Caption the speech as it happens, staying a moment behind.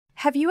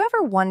Have you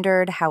ever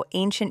wondered how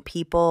ancient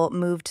people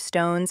moved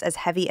stones as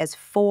heavy as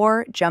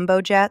 4 jumbo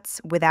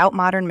jets without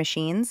modern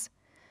machines?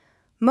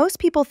 Most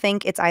people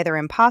think it's either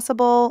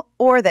impossible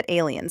or that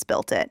aliens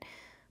built it.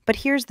 But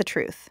here's the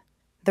truth.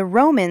 The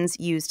Romans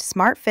used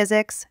smart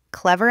physics,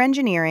 clever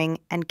engineering,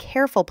 and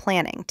careful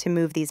planning to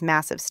move these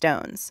massive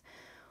stones.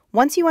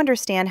 Once you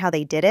understand how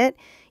they did it,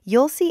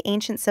 you'll see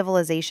ancient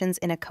civilizations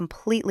in a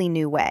completely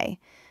new way.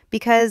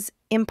 Because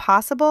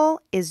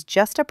impossible is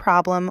just a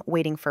problem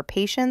waiting for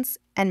patience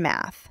and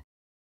math.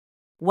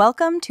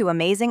 Welcome to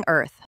Amazing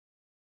Earth.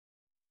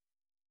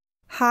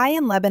 High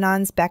in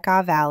Lebanon's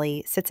Bekaa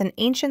Valley sits an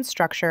ancient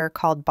structure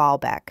called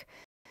Baalbek.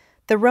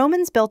 The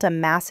Romans built a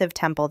massive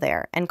temple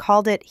there and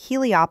called it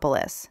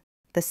Heliopolis,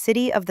 the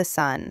city of the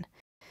sun.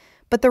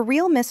 But the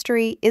real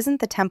mystery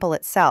isn't the temple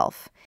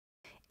itself.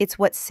 It's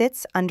what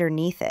sits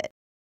underneath it.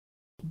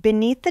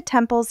 Beneath the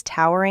temple's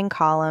towering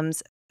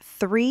columns,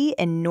 3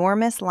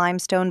 enormous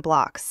limestone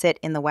blocks sit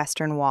in the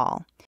western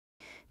wall.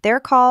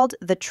 They're called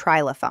the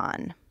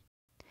Trilithon.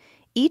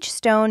 Each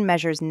stone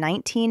measures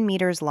 19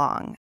 meters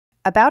long,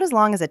 about as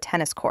long as a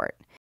tennis court.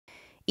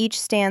 Each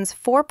stands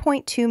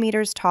 4.2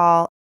 meters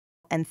tall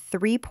and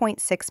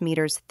 3.6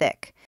 meters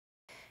thick,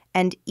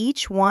 and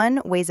each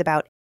one weighs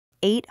about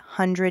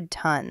 800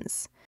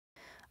 tons.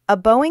 A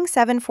Boeing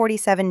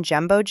 747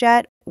 jumbo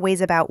jet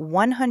weighs about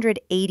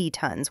 180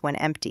 tons when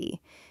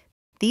empty.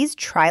 These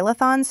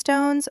Trilithon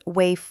stones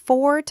weigh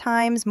 4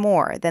 times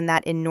more than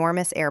that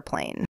enormous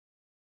airplane.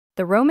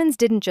 The Romans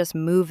didn't just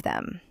move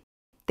them.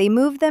 They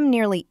moved them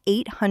nearly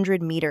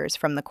 800 meters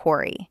from the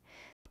quarry.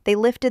 They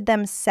lifted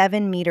them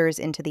 7 meters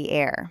into the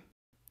air.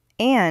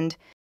 And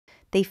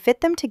they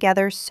fit them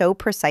together so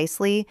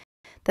precisely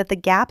that the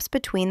gaps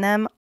between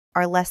them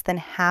are less than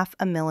half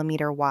a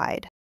millimeter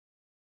wide.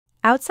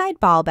 Outside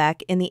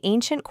Baalbek, in the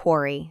ancient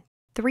quarry,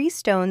 3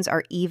 stones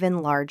are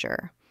even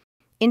larger.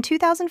 In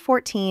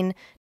 2014,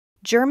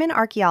 German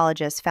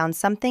archaeologists found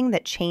something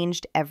that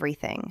changed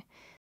everything.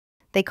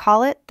 They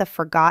call it the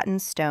Forgotten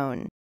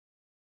Stone.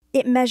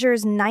 It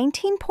measures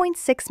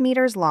 19.6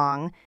 meters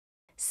long,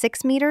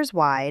 6 meters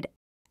wide,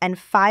 and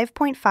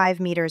 5.5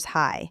 meters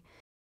high.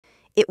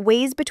 It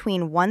weighs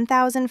between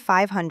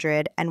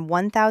 1,500 and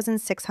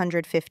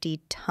 1,650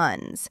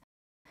 tons.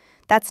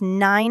 That's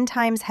 9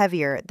 times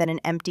heavier than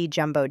an empty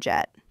jumbo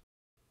jet.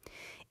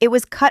 It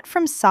was cut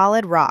from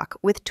solid rock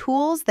with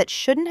tools that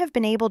shouldn't have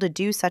been able to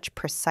do such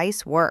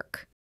precise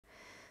work.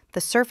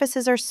 The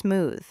surfaces are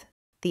smooth.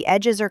 The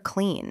edges are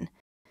clean.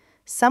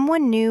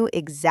 Someone knew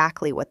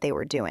exactly what they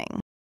were doing.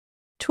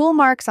 Tool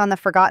marks on the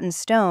Forgotten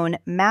Stone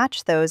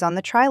match those on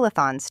the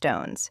Trilithon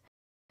stones.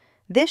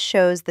 This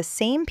shows the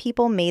same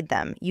people made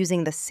them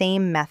using the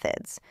same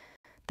methods.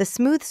 The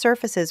smooth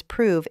surfaces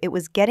prove it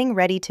was getting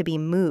ready to be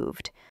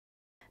moved,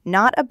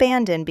 not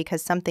abandoned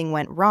because something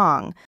went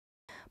wrong,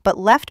 but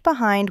left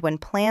behind when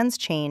plans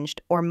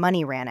changed or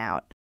money ran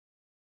out.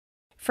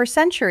 For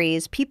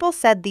centuries, people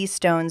said these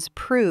stones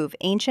prove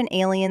ancient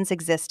aliens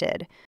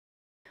existed,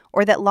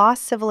 or that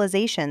lost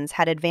civilizations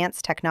had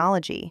advanced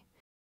technology.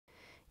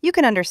 You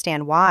can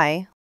understand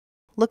why.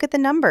 Look at the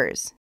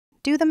numbers.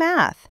 Do the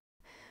math.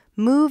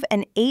 Move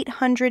an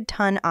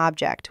 800-ton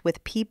object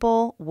with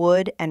people,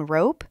 wood, and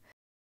rope?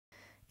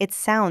 It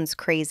sounds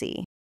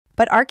crazy.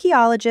 But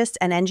archaeologists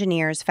and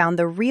engineers found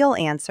the real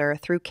answer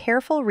through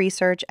careful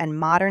research and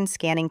modern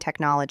scanning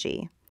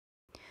technology.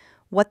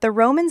 What the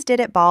Romans did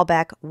at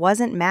Baalbek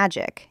wasn't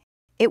magic.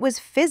 It was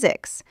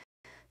physics.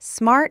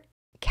 Smart,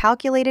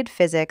 calculated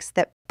physics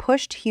that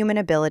pushed human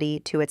ability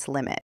to its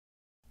limit.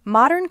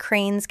 Modern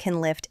cranes can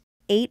lift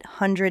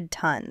 800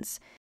 tons,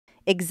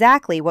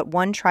 exactly what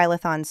 1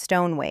 Trilithon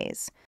stone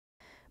weighs.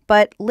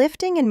 But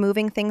lifting and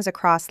moving things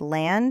across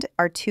land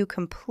are 2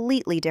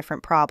 completely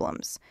different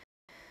problems.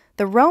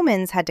 The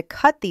Romans had to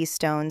cut these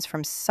stones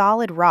from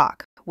solid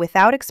rock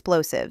without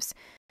explosives,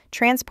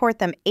 transport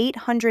them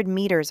 800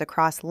 meters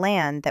across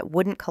land that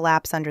wouldn't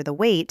collapse under the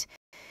weight,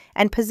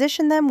 and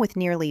position them with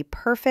nearly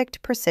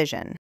perfect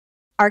precision.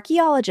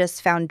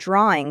 Archaeologists found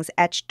drawings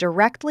etched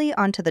directly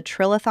onto the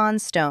Trilithon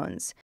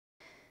stones.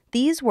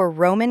 These were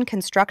Roman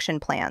construction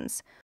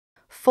plans,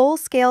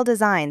 full-scale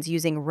designs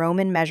using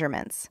Roman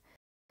measurements.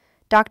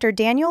 Dr.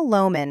 Daniel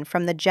Lohman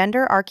from the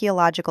Gender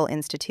Archaeological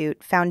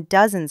Institute found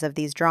dozens of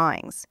these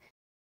drawings.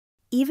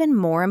 Even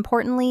more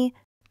importantly,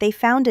 they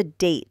found a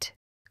date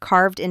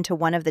carved into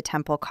one of the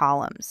temple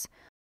columns,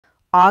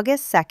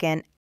 August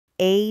 2nd,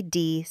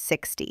 AD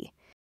 60.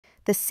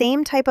 The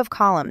same type of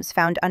columns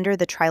found under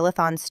the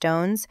Trilithon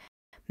stones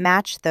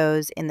match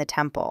those in the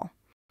temple.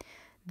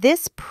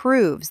 This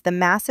proves the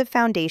massive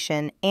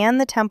foundation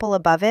and the temple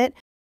above it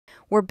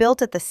were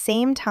built at the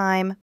same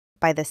time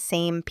by the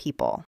same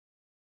people.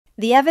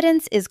 The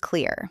evidence is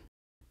clear.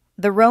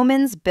 The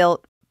Romans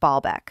built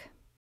Baalbek.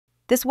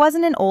 This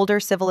wasn't an older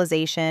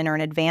civilization or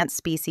an advanced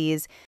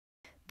species.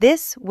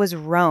 This was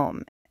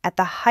Rome at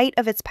the height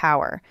of its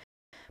power,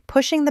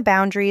 pushing the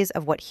boundaries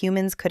of what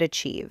humans could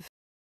achieve.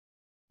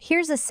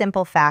 Here's a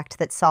simple fact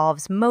that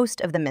solves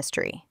most of the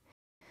mystery.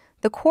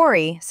 The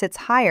quarry sits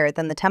higher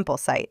than the temple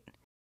site.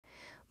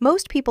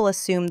 Most people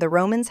assume the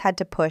Romans had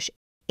to push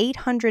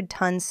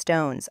 800-ton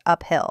stones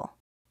uphill.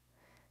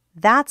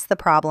 That's the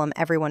problem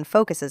everyone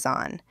focuses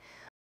on.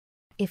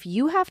 If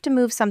you have to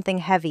move something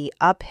heavy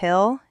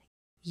uphill,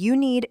 you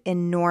need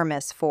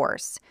enormous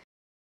force.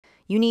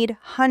 You need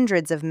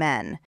hundreds of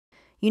men.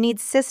 You need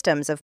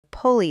systems of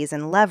pulleys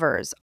and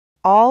levers,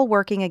 all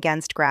working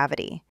against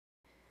gravity.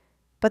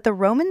 But the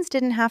Romans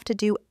didn't have to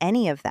do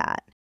any of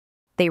that.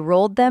 They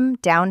rolled them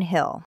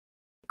downhill.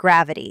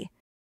 Gravity.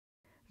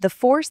 The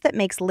force that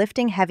makes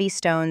lifting heavy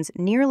stones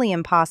nearly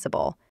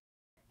impossible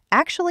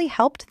actually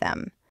helped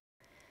them.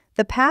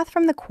 The path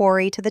from the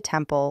quarry to the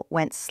temple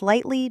went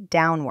slightly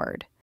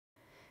downward.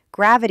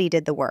 Gravity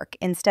did the work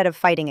instead of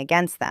fighting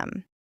against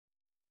them.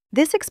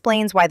 This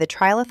explains why the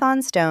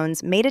Trilithon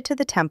stones made it to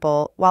the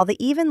temple while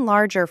the even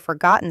larger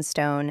forgotten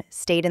stone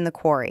stayed in the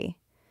quarry.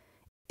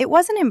 It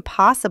wasn't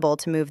impossible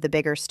to move the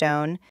bigger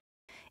stone.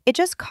 It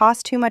just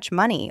cost too much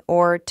money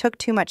or took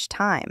too much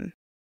time.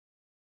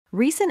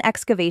 Recent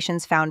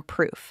excavations found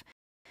proof.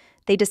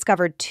 They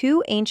discovered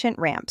 2 ancient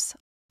ramps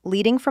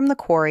leading from the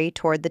quarry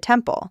toward the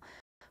temple,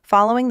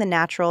 following the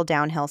natural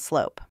downhill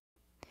slope.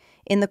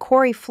 In the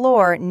quarry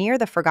floor near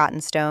the forgotten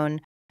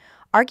stone,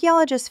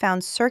 archaeologists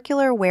found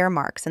circular wear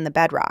marks in the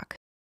bedrock.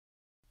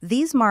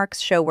 These marks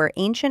show where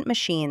ancient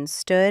machines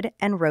stood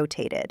and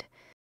rotated.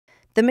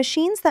 The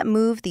machines that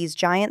moved these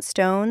giant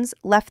stones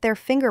left their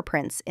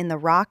fingerprints in the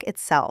rock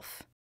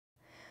itself.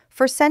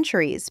 For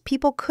centuries,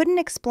 people couldn't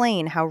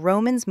explain how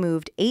Romans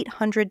moved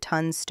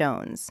 800-ton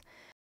stones.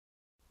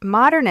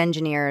 Modern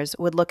engineers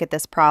would look at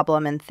this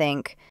problem and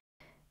think,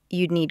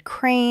 you'd need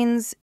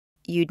cranes,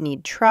 you'd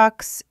need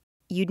trucks,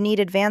 you'd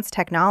need advanced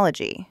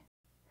technology.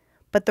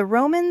 But the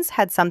Romans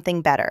had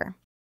something better.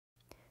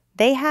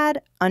 They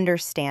had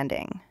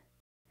understanding.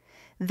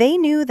 They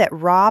knew that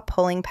raw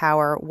pulling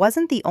power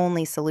wasn't the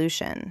only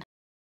solution.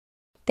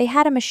 They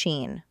had a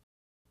machine.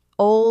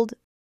 Old,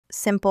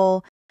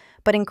 simple,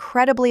 but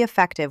incredibly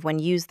effective when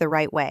used the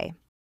right way.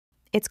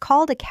 It's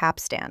called a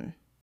capstan.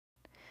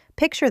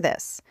 Picture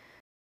this.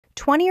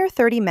 20 or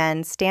 30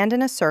 men stand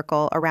in a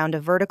circle around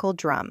a vertical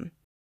drum.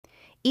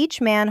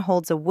 Each man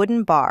holds a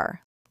wooden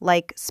bar,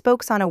 like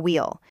spokes on a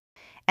wheel,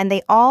 and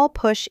they all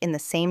push in the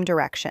same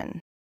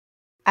direction.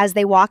 As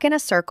they walk in a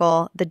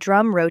circle, the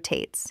drum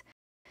rotates.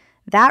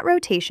 That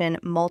rotation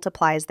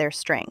multiplies their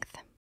strength.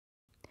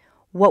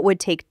 What would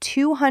take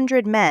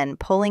 200 men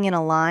pulling in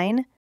a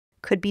line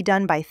could be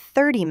done by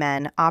 30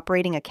 men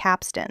operating a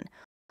capstan,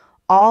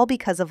 all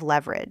because of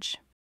leverage.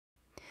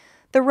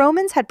 The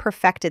Romans had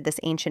perfected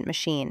this ancient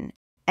machine,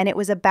 and it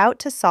was about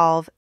to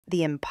solve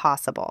the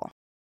impossible.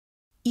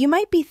 You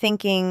might be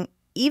thinking,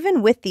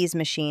 even with these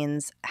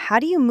machines, how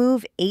do you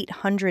move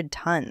 800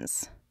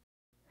 tons?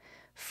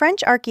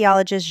 French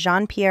archaeologist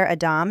Jean-Pierre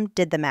Adam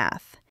did the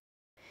math.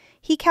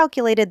 He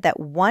calculated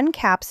that one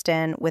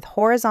capstan with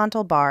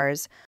horizontal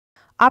bars,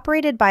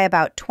 operated by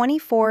about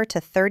 24 to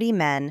 30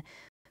 men,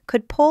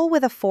 could pull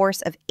with a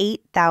force of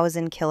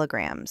 8,000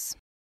 kilograms.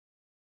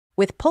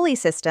 With pulley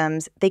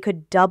systems, they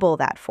could double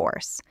that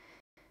force.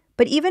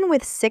 But even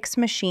with 6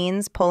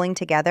 machines pulling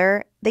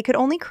together, they could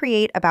only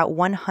create about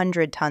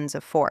 100 tons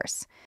of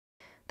force.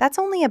 That's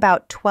only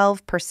about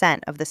 12%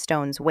 of the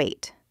stone's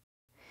weight.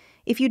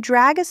 If you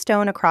drag a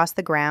stone across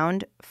the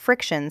ground,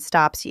 friction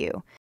stops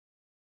you.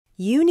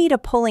 You need a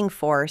pulling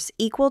force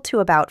equal to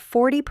about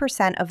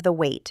 40% of the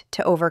weight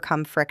to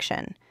overcome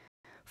friction.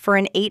 For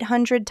an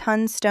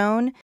 800-ton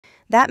stone,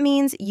 that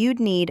means you'd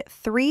need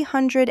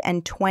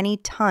 320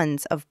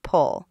 tons of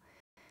pull.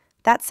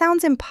 That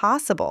sounds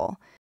impossible.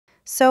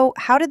 So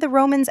how did the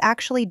Romans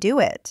actually do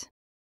it?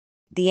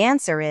 The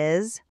answer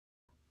is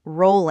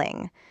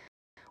rolling.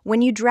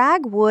 When you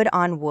drag wood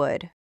on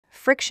wood,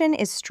 friction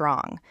is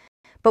strong.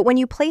 But when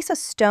you place a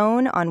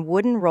stone on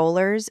wooden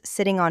rollers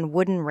sitting on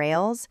wooden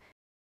rails,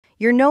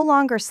 you're no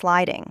longer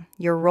sliding,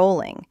 you're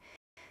rolling.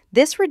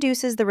 This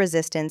reduces the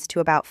resistance to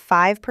about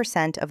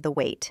 5% of the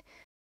weight.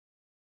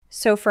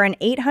 So for an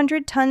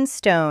 800-ton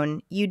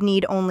stone, you'd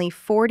need only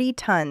 40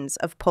 tons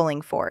of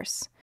pulling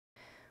force.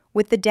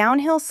 With the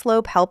downhill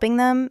slope helping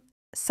them,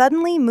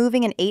 suddenly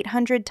moving an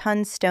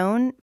 800-ton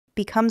stone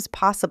becomes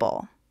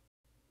possible.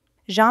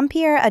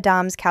 Jean-Pierre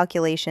Adam's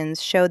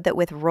calculations showed that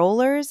with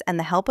rollers and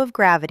the help of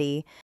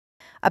gravity,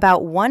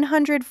 about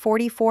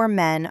 144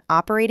 men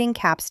operating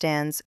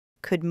capstans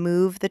could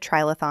move the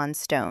Trilithon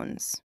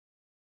stones.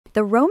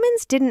 The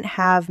Romans didn't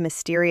have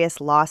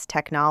mysterious lost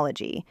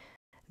technology.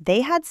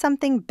 They had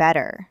something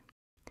better.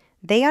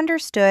 They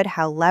understood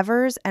how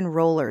levers and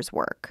rollers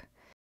work.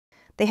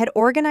 They had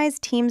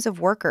organized teams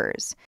of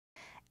workers,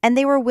 and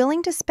they were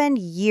willing to spend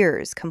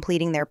years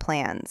completing their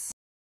plans.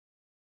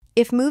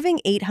 If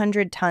moving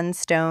 800-ton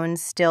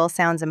stones still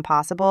sounds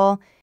impossible,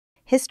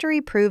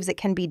 history proves it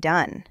can be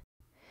done.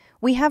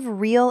 We have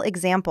real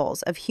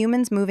examples of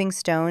humans moving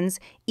stones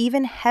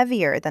even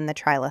heavier than the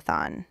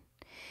Trilithon.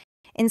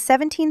 In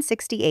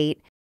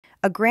 1768,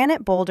 a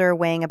granite boulder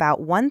weighing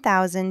about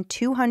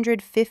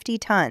 1,250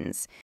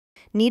 tons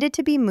needed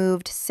to be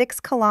moved 6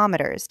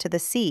 kilometers to the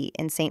sea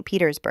in St.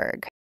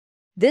 Petersburg.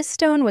 This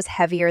stone was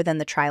heavier than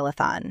the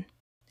Trilithon.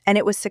 and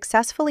it was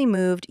successfully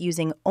moved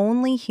using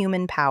only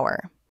human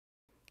power.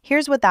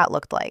 Here's what that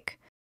looked like.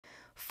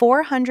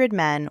 400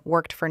 men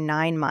worked for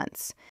 9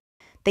 months.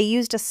 They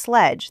used a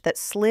sledge that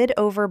slid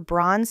over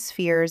bronze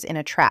spheres in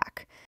a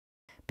track,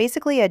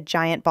 basically a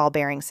giant ball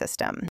bearing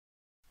system.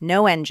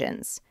 No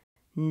engines,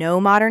 no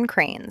modern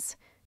cranes,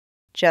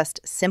 just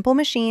simple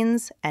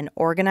machines and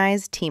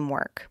organized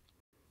teamwork.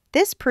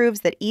 This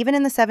proves that even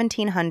in the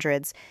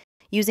 1700s,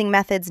 using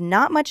methods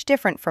not much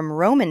different from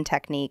Roman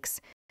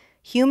techniques,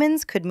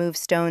 humans could move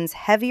stones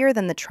heavier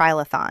than the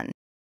Trilithon.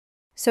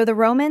 So the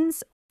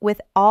Romans, with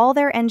all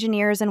their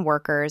engineers and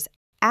workers,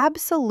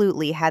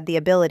 absolutely had the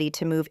ability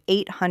to move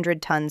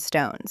 800-ton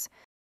stones.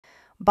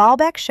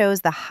 Baalbek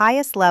shows the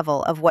highest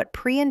level of what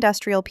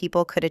pre-industrial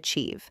people could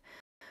achieve.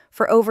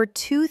 For over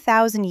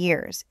 2,000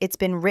 years, it's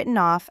been written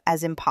off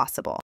as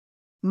impossible.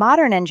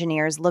 Modern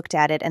engineers looked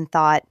at it and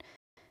thought,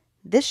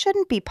 this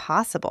shouldn't be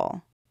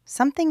possible.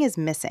 Something is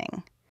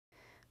missing.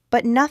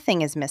 But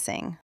nothing is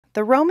missing.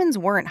 The Romans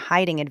weren't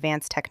hiding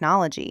advanced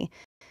technology.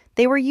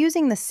 They were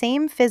using the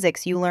same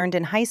physics you learned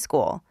in high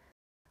school.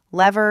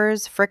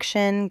 Levers,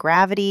 friction,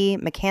 gravity,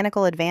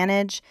 mechanical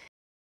advantage.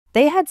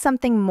 They had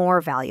something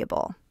more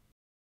valuable.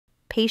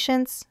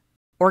 Patience,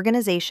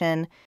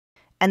 organization,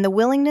 and the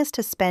willingness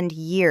to spend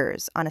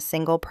years on a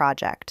single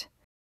project.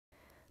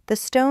 The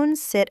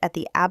stones sit at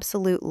the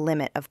absolute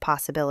limit of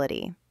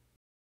possibility.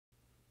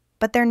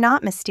 But they're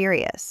not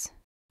mysterious.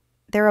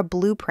 They're a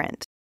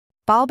blueprint.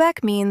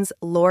 Baalbek means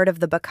Lord of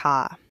the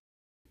Baka.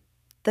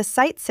 The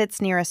site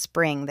sits near a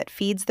spring that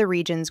feeds the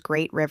region's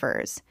great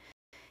rivers.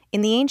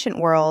 In the ancient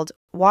world,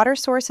 water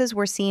sources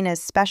were seen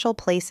as special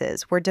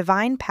places where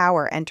divine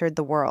power entered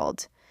the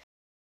world.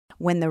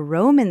 When the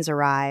Romans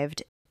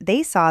arrived,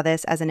 they saw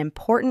this as an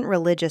important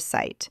religious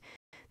site.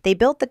 They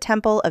built the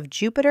temple of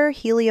Jupiter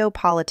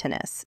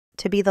Heliopolitanus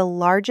to be the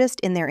largest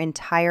in their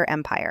entire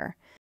empire.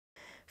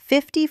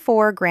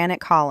 54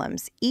 granite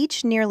columns,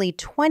 each nearly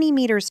 20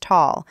 meters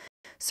tall,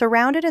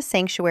 surrounded a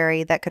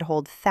sanctuary that could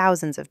hold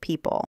thousands of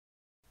people.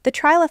 The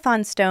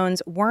Trilithon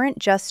stones weren't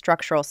just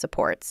structural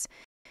supports.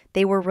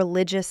 They were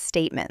religious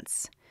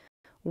statements.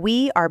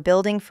 We are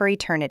building for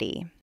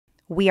eternity.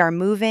 We are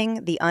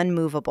moving the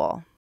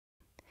unmovable.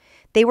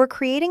 They were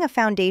creating a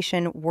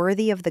foundation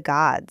worthy of the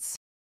gods.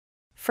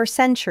 For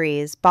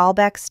centuries,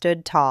 Baalbek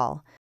stood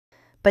tall,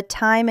 but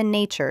time and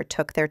nature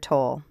took their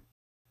toll.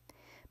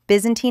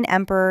 Byzantine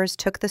emperors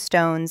took the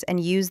stones and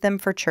used them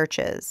for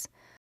churches.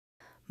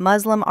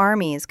 Muslim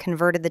armies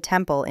converted the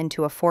temple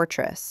into a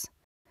fortress.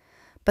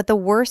 But the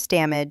worst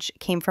damage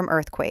came from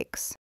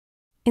earthquakes.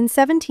 In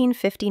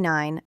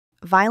 1759,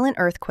 violent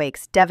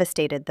earthquakes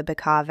devastated the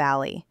Bekaa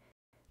Valley.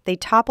 They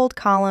toppled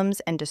columns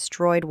and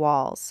destroyed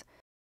walls.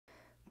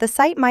 The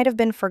site might have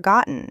been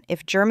forgotten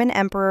if German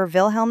Emperor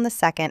Wilhelm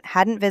II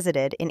hadn't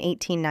visited in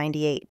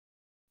 1898.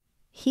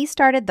 He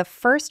started the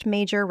first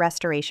major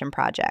restoration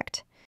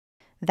project.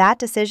 That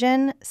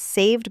decision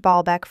saved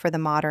Baalbek for the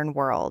modern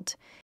world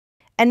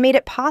and made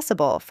it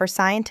possible for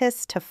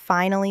scientists to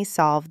finally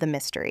solve the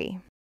mystery.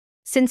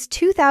 Since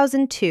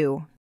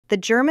 2002, the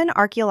German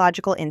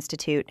Archaeological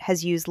Institute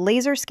has used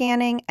laser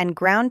scanning and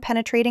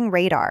ground-penetrating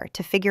radar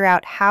to figure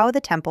out how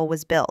the temple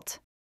was built.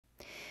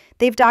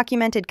 They've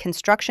documented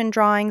construction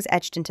drawings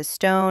etched into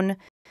stone,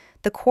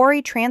 the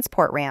quarry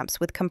transport ramps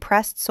with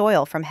compressed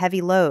soil from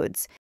heavy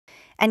loads,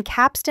 and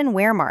capstan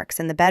wear marks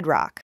in the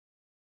bedrock.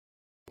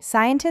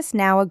 Scientists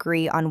now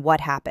agree on what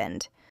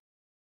happened.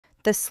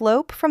 The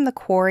slope from the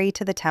quarry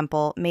to the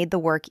temple made the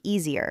work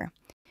easier.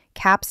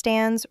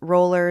 Capstans,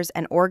 rollers,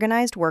 and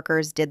organized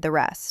workers did the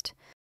rest.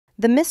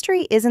 The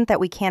mystery isn't that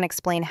we can't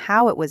explain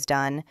how it was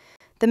done.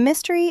 The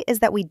mystery is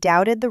that we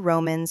doubted the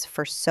Romans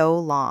for so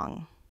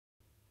long.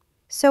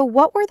 So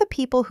what were the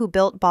people who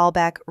built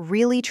Baalbek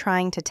really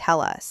trying to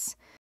tell us?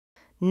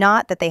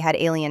 Not that they had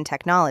alien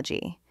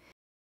technology.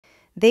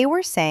 They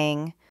were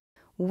saying,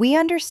 we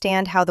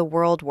understand how the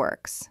world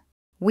works.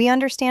 We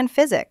understand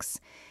physics,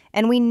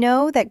 and we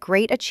know that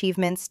great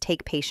achievements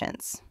take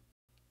patience.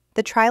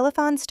 The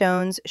Trilithon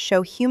stones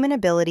show human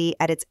ability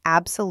at its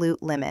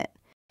absolute limit.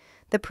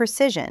 The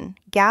precision,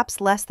 gaps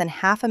less than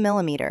 0.5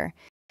 millimeter,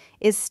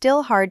 is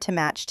still hard to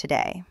match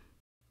today.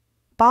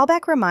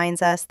 Baalbek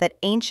reminds us that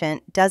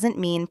ancient doesn't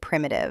mean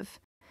primitive.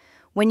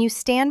 When you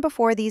stand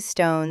before these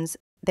stones,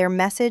 their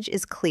message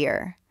is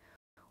clear.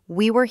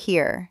 We were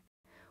here.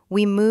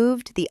 We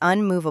moved the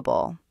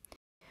unmovable.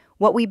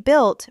 What we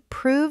built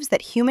proves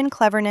that human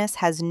cleverness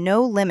has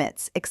no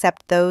limits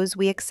except those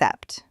we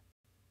accept.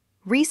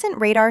 Recent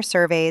radar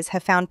surveys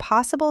have found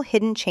possible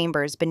hidden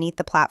chambers beneath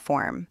the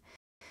platform.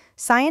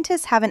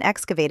 Scientists haven't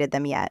excavated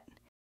them yet.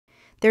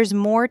 There's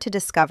more to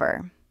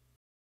discover.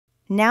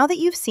 Now that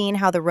you've seen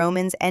how the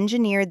Romans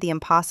engineered the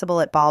impossible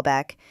at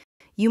Baalbek,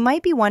 you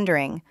might be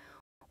wondering,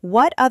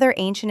 what other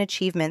ancient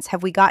achievements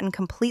have we gotten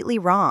completely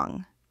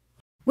wrong?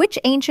 Which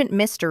ancient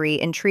mystery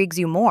intrigues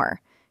you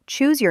more?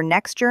 Choose your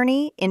next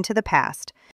journey into the past.